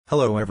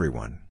Hello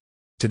everyone.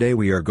 Today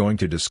we are going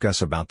to discuss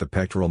about the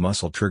pectoral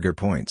muscle trigger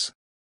points.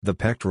 The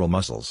pectoral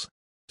muscles,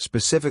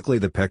 specifically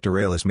the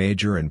pectoralis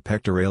major and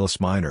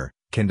pectoralis minor,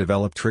 can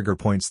develop trigger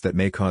points that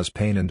may cause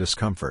pain and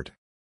discomfort.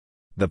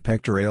 The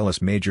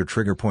pectoralis major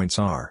trigger points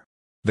are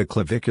the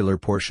clavicular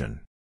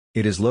portion.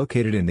 It is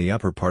located in the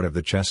upper part of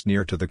the chest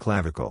near to the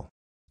clavicle.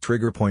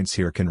 Trigger points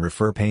here can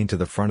refer pain to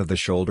the front of the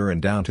shoulder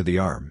and down to the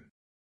arm.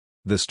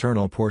 The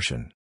sternal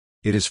portion.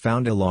 It is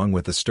found along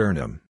with the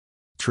sternum.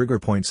 Trigger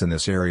points in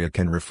this area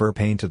can refer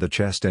pain to the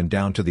chest and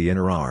down to the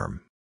inner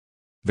arm.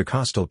 The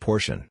costal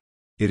portion.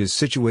 It is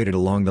situated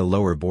along the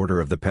lower border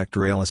of the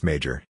pectoralis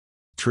major.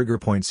 Trigger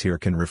points here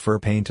can refer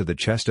pain to the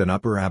chest and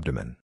upper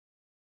abdomen.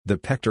 The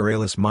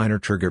pectoralis minor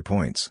trigger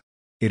points.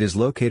 It is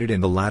located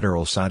in the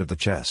lateral side of the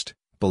chest,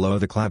 below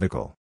the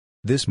clavicle.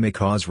 This may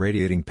cause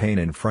radiating pain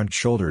in front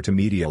shoulder to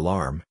medial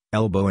arm,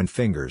 elbow and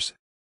fingers.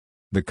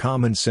 The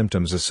common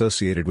symptoms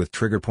associated with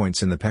trigger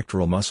points in the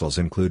pectoral muscles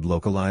include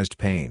localized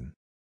pain,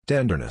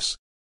 tenderness,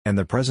 and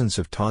the presence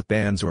of taut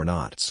bands or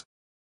knots.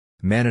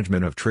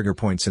 Management of trigger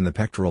points in the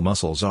pectoral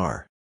muscles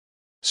are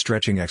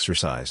stretching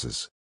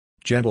exercises.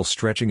 Gentle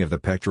stretching of the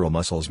pectoral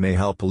muscles may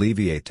help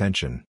alleviate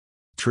tension.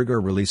 Trigger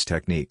release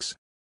techniques.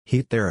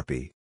 Heat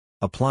therapy.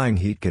 Applying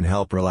heat can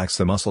help relax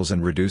the muscles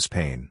and reduce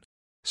pain.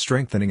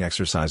 Strengthening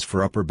exercise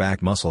for upper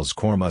back muscles,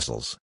 core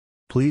muscles.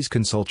 Please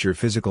consult your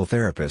physical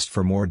therapist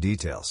for more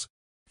details.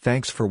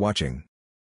 Thanks for watching.